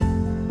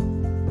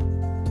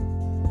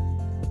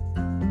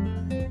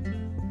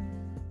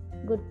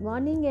Good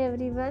morning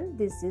everyone.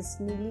 This is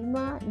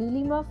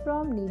Nilima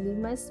from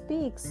Nilima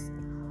Speaks.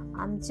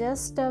 I'm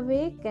just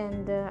awake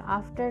and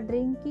after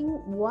drinking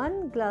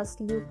one glass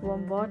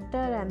lukewarm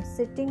water, I'm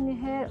sitting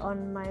here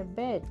on my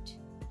bed.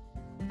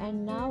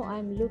 And now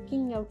I'm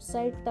looking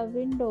outside the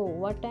window.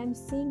 What I'm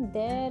seeing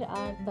there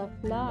are the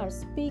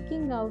flowers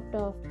peeking out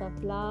of the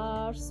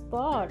flower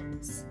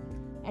spots.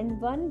 And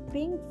one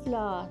pink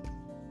flower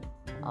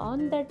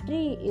on the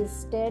tree is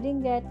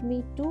staring at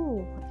me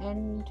too,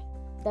 and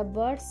the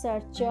birds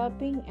are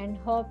chirping and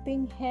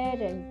hopping here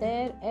and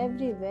there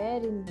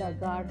everywhere in the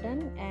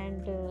garden.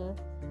 And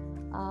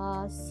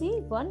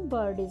see, one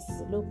bird is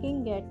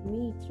looking at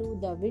me through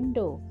the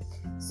window.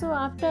 So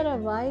after a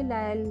while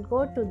I'll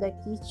go to the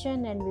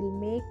kitchen and will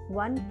make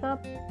 1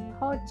 cup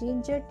hot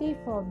ginger tea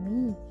for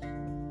me.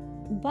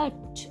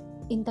 But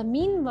in the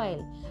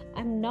meanwhile,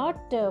 I'm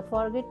not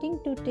forgetting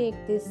to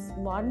take this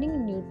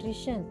morning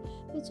nutrition,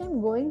 which I'm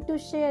going to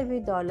share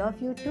with all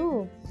of you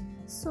too.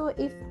 So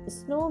if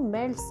snow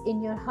melts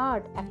in your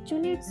heart,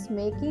 actually it's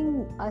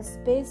making a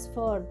space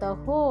for the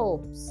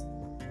hopes.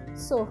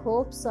 So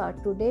hopes are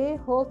today,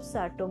 hopes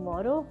are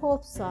tomorrow,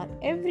 hopes are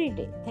every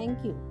day.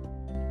 Thank you.